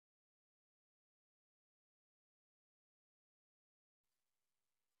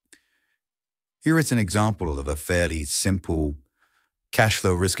Here is an example of a fairly simple cash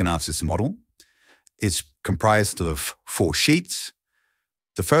flow risk analysis model. It's comprised of 4 sheets.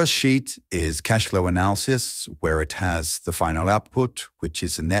 The first sheet is cash flow analysis, where it has the final output, which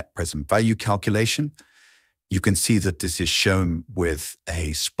is a net present value calculation. You can see that this is shown with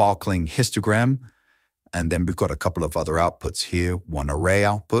a sparkling histogram. And then we've got a couple of other outputs here. One array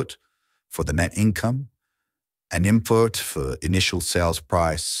output for the net income, an input for initial sales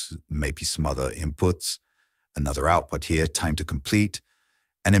price, maybe some other inputs, another output here, time to complete,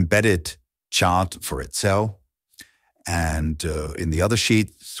 an embedded chart for Excel. And in the other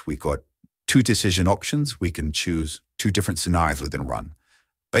sheets, we got 2 decision options. We can choose 2 different scenarios within run.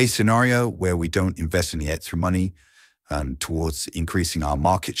 Base scenario, where we don't invest any extra money towards increasing our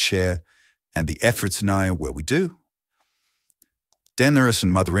market share, and the effort scenario, where we do. Then there are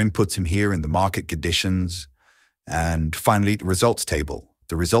some other inputs in here in the market conditions. And finally, the results table.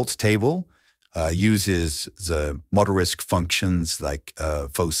 The results table uses the ModelRisk functions like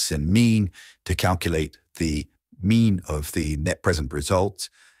Vose and mean to calculate the mean of the net present results,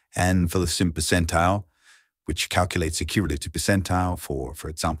 and for the sim percentile, which calculates the cumulative percentile for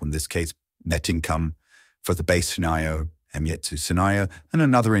example, in this case, net income for the base scenario, Emietsu scenario, and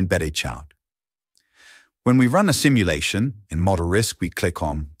another embedded chart. When we run a simulation in ModelRisk, we click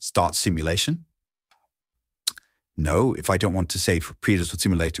on Start Simulation. No, if I don't want to save previous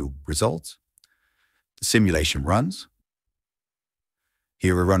simulated results, the simulation runs.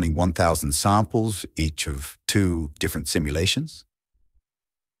 Here we're running 1,000 samples, each of 2 different simulations.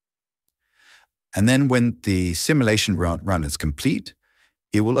 And then when the simulation run is complete,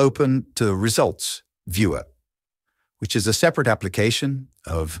 it will open the results viewer, which is a separate application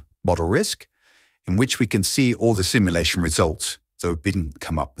of ModelRisk, in which we can see all the simulation results that didn't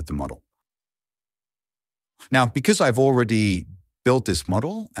come up with the model. Now, because I've already built this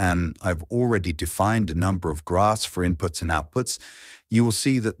model and I've already defined a number of graphs for inputs and outputs, you will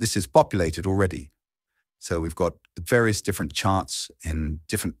see that this is populated already. So we've got various different charts and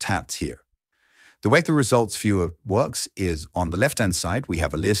different tabs here. The way the results viewer works is on the left-hand side, we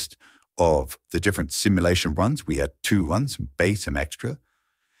have a list of the different simulation runs. We had 2 runs, base and extra.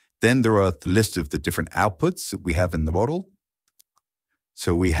 Then there are the list of the different outputs that we have in the model.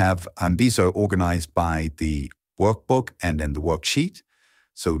 So we have, and these are organized by the workbook and then the worksheet.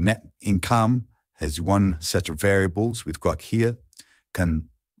 So net income has one set of variables we've got here.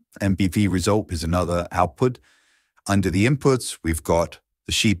 MPV result is another output. Under the inputs, we've got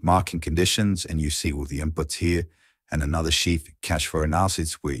the sheet marking conditions, and you see all the inputs here, and another sheet, cash flow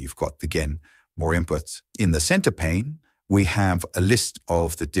analysis, where you've got, again, more inputs. In the center pane, we have a list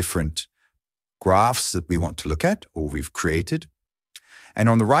of the different graphs that we want to look at or we've created. And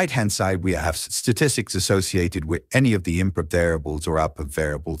on the right-hand side, we have statistics associated with any of the input variables or output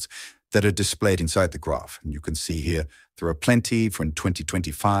variables that are displayed inside the graph. And you can see here, there are plenty from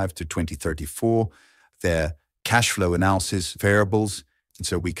 2025 to 2034. They're cash flow analysis variables. And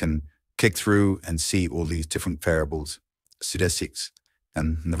so we can click through and see all these different variables, statistics,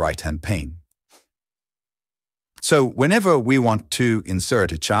 and in the right-hand pane. So whenever we want to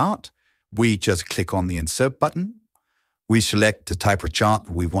insert a chart, we just click on the Insert button. We select the type of chart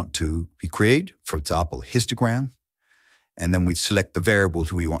we want to create, for example, histogram. And then we select the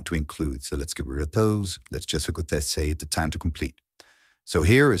variables we want to include. So let's get rid of those. Let's just look at, let's say, the time to complete. So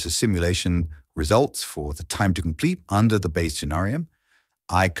here is a simulation results for the time to complete under the base scenario.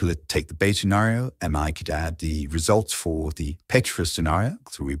 I could take the base scenario and I could add the results for the extra scenario.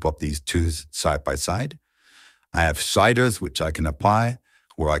 So we pop these 2 side by side. I have sliders which I can apply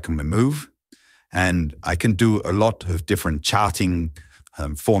or I can remove. And I can do a lot of different charting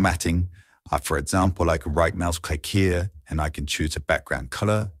formatting. For example, I can right mouse click here and I can choose a background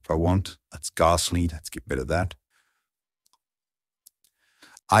color if I want. That's ghastly, let's get rid of that.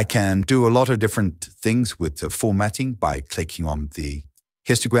 I can do a lot of different things with the formatting by clicking on the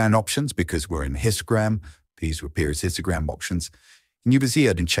histogram options, because we're in histogram. These appear as histogram options. And you can see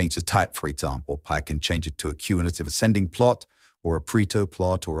I can change the type, for example. I can change it to a cumulative ascending plot, or a Pareto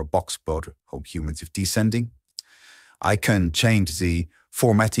plot, or a box plot, or cumulative descending. I can change the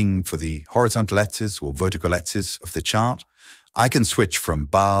formatting for the horizontal axis or vertical axis of the chart. I can switch from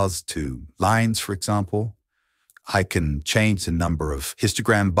bars to lines, for example. I can change the number of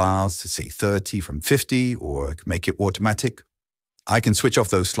histogram bars to, say, 30 from 50, or I can make it automatic. I can switch off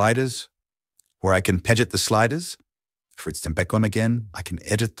those sliders, or I can edit the sliders. For instance, back on again, I can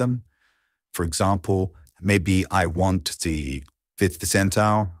edit them. For example, maybe I want the 5th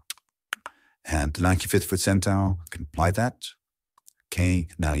percentile and the 95th percentile. I can apply that. Okay,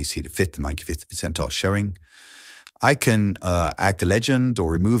 now you see the 5th and 95th percentile showing. I can add the legend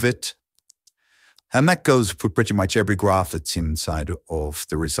or remove it. And that goes for pretty much every graph that's inside of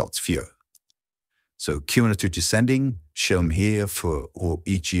the results viewer. So cumulative descending, shown here for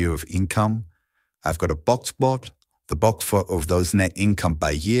each year of income. I've got a box plot. The box plot of those net income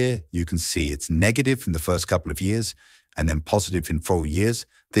by year, you can see it's negative in the first couple of years and then positive in 4 years.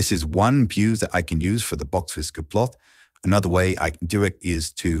 This is one view that I can use for the box whisker plot. Another way I can do it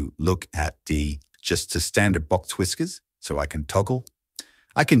is to look at just the standard box whiskers. So I can toggle.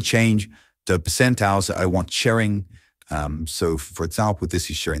 I can change the percentiles that I want sharing. So for example, this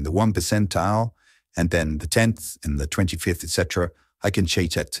is sharing the 1 percentile and then the 10th and the 25th, etc. I can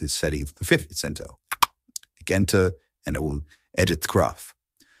change that to setting the 5th percentile. Enter, and it will edit the graph.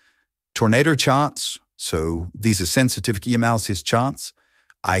 Tornado charts. So these are sensitivity analysis charts.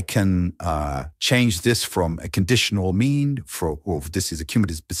 I can change this from a conditional mean or this is a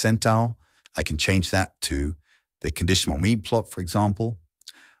cumulative percentile. I can change that to the conditional mean plot, for example.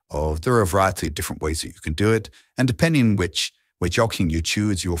 There are a variety of different ways that you can do it. And depending on which option you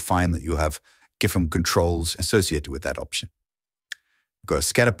choose, you'll find that you have different controls associated with that option. Go to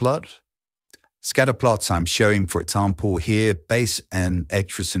scatter plot. Scatter plots I'm showing, for example, here, base and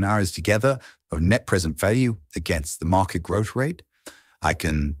extra scenarios together of net present value against the market growth rate. I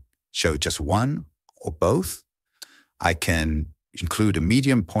can show just one or both. I can include a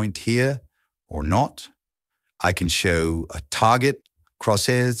median point here or not. I can show a target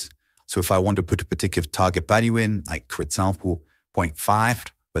crosshairs. So if I want to put a particular target value in, like for example,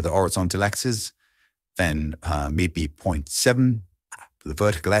 0.5 with the horizontal axis, then maybe 0.7 for the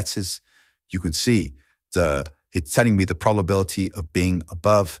vertical axis, you can see it's telling me the probability of being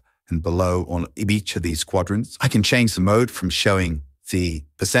above and below on each of these quadrants. I can change the mode from showing the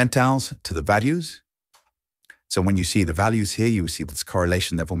percentiles to the values. So when you see the values here, you will see this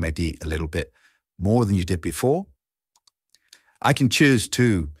correlation level may be a little bit more than you did before. I can choose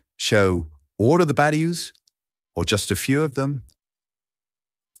to show all of the values or just a few of them.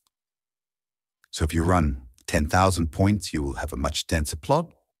 So if you run 10,000 points, you will have a much denser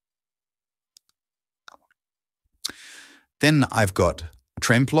plot. Then I've got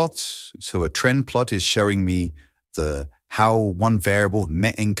trend plots. So a trend plot is showing me how one variable,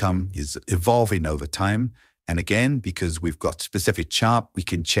 net income, is evolving over time. And again, because we've got specific chart, we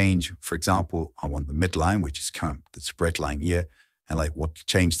can change, for example, I want the midline, which is current, the spread line here, and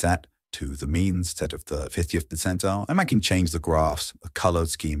change that to the mean instead of the 50th percentile. And I can change the graphs, the color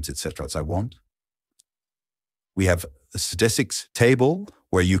schemes, etc. as I want. We have a statistics table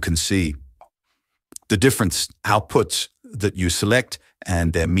where you can see the different outputs that you select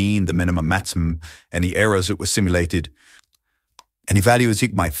and their mean, the minimum, maximum, and the errors that were simulated. Any values you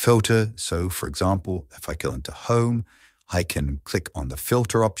might filter. So for example, if I go into home, I can click on the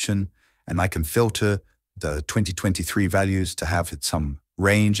filter option and I can filter the 2023 values to have some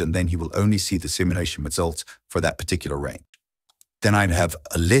range, and then he will only see the simulation results for that particular range. Then I'd have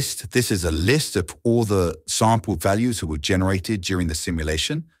a list. This is a list of all the sample values that were generated during the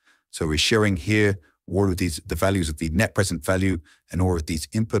simulation. So we're showing here all of the values of the net present value and all of these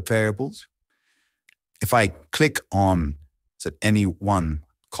input variables. If I click on any one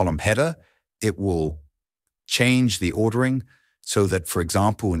column header, it will change the ordering so that, for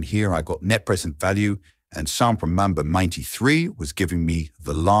example, in here I got net present value and sample number 93 was giving me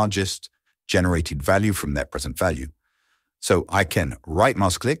the largest generated value from net present value. So I can right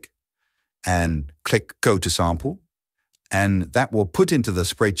mouse click and click go to sample, and that will put into the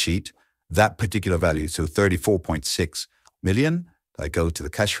spreadsheet that particular value. So 34.6 million. I go to the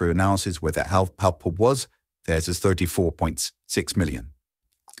cash flow analysis where that output was. There's this 34.6 million.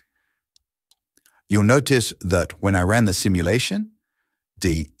 You'll notice that when I ran the simulation,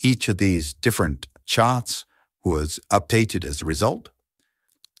 each of these different charts was updated as a result.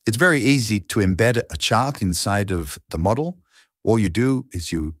 It's very easy to embed a chart inside of the model. All you do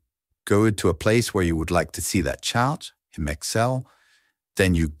is you go into a place where you would like to see that chart in Excel.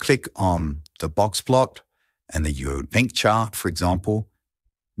 Then you click on the box plot and then you link chart, for example,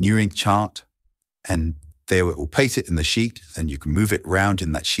 new ink chart, and there it will paste it in the sheet, and you can move it around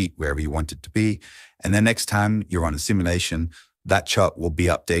in that sheet wherever you want it to be. And then next time you're on a simulation, that chart will be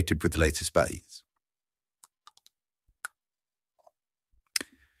updated with the latest values.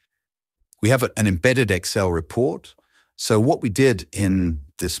 We have an embedded Excel report. So what we did in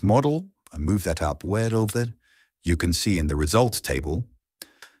this model, I move that out the way a little bit, you can see in the results table,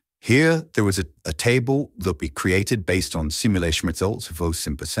 here there was a table that we created based on simulation results of Vose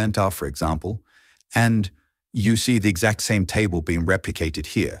percentile, for example, and you see the exact same table being replicated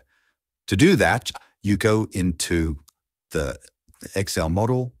here. To do that, you go into the Excel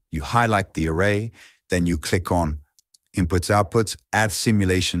model, you highlight the array, then you click on inputs, outputs, add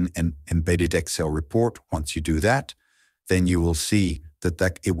simulation and embedded Excel report. Once you do that, then you will see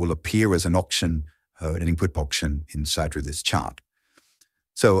that it will appear as an auction, an input auction inside of this chart.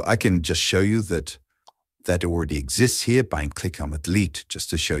 So I can just show you that already exists here by clicking on the delete just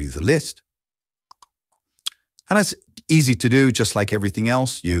to show you the list. And it's easy to do, just like everything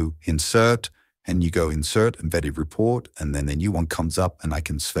else. You insert and you go insert embedded report, and then a new one comes up and I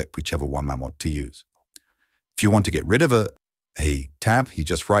can select whichever one I want to use. If you want to get rid of a tab, you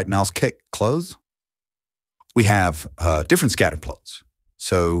just right mouse click close. We have different scatter plots.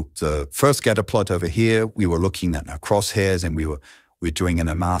 So the first scatter plot over here, we were looking at our crosshairs and we're doing an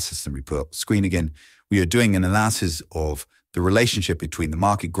analysis, and we put up the screen again. We are doing an analysis of the relationship between the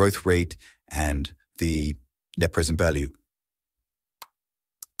market growth rate and the net present value.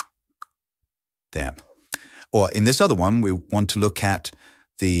 There. Or in this other one, we want to look at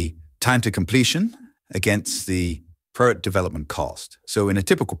the time to completion against the product development cost. So in a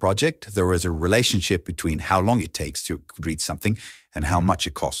typical project, there is a relationship between how long it takes to complete something and how much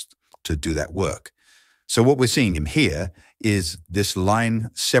it costs to do that work. So what we're seeing in here is this line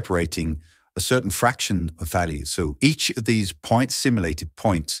separating a certain fraction of value. So each of these points, simulated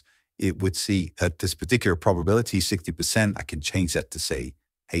points, it would see at this particular probability, 60%, I can change that to say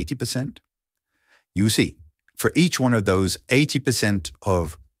 80%. You see, for each one of those, 80%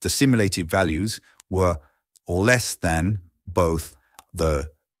 of the simulated values were less than both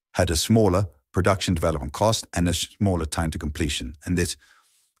had a smaller production development cost and a smaller time to completion. And this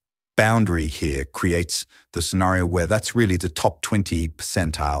boundary here creates the scenario where that's really the top 20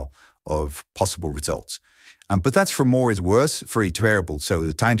 percentile of possible results. But that's for more is worse for each variable. So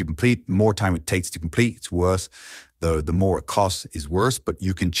the time to complete, the more time it takes to complete, it's worse. The more it costs is worse, but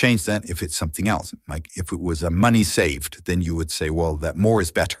you can change that if it's something else. Like if it was a money saved, then you would say, well, that more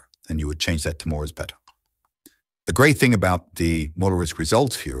is better. Then you would change that to more is better. The great thing about the ModelRisk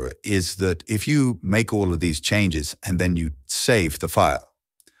results viewer is that if you make all of these changes and then you save the file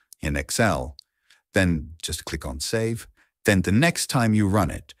in Excel, then just click on save. Then the next time you run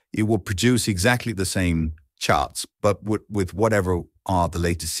it, it will produce exactly the same charts, but with whatever are the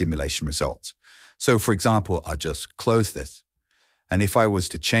latest simulation results. So for example, I'll just close this. And if I was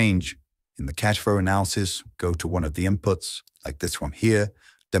to change in the cash flow analysis, go to one of the inputs, like this one here,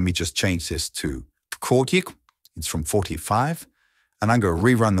 then we just change this to quarter. It's from 45. And I'm going to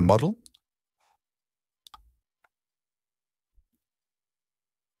rerun the model.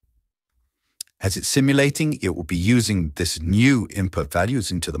 As it's simulating, it will be using this new input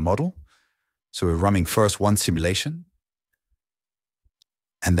values into the model. So we're running first one simulation,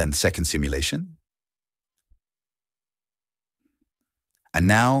 and then second simulation. And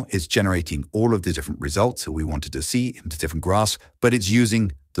now it's generating all of the different results that we wanted to see in the different graphs, but it's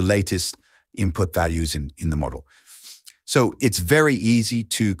using the latest input values in the model. So it's very easy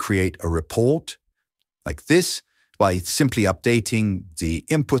to create a report like this by simply updating the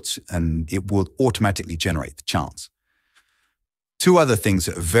inputs, and it will automatically generate the charts. Two other things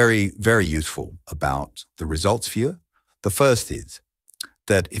that are very, very useful about the results viewer. The first is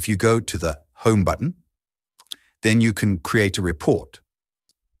that if you go to the home button, then you can create a report.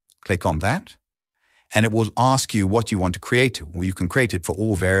 Click on that, and it will ask you what you want to create. Well, you can create it for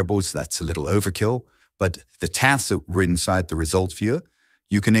all variables. That's a little overkill, but the tasks that were inside the results viewer,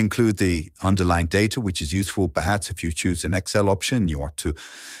 you can include the underlying data, which is useful perhaps if you choose an Excel option. You want to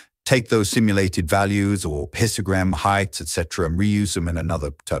take those simulated values or histogram heights, etc., and reuse them in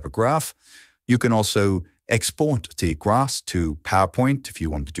another type of graph. You can also export the graphs to PowerPoint if you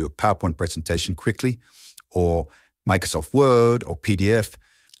want to do a PowerPoint presentation quickly, or Microsoft Word or PDF.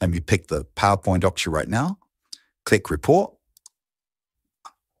 Let me pick the PowerPoint option right now. Click Report.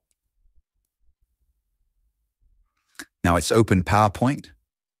 Now it's open PowerPoint.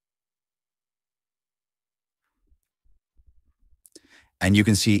 And you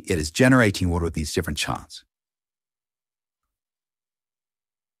can see it is generating all of these different charts.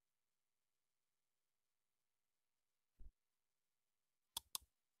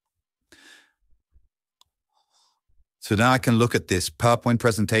 So now I can look at this PowerPoint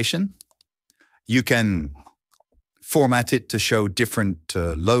presentation. You can format it to show different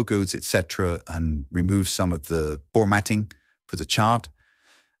logos, etc., and remove some of the formatting for the chart.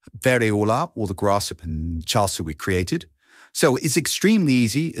 Vary all up, all the graphs and charts that we created. So it's extremely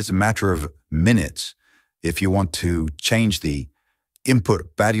easy. It's a matter of minutes. If you want to change the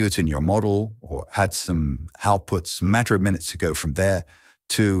input values in your model or add some outputs, a matter of minutes to go from there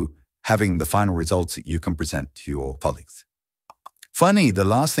to having the final results that you can present to your colleagues. Finally, the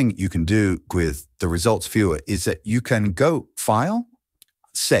last thing you can do with the results viewer is that you can go File,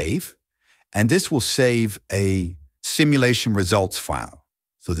 Save, and this will save a simulation results file.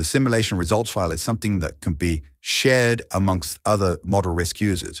 So the simulation results file is something that can be shared amongst other ModelRisk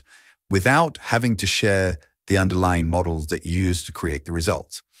users without having to share the underlying models that you use to create the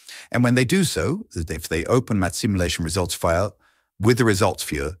results. And when they do so, if they open that simulation results file with the results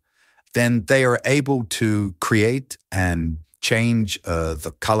viewer, then they are able to create and change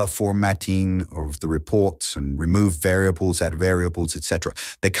the color formatting of the reports and remove variables, add variables, etc.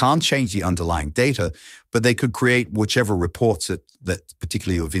 They can't change the underlying data, but they could create whichever reports that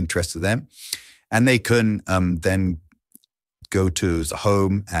particularly of interest to them. And they can then go to the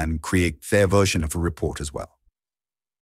home and create their version of a report as well.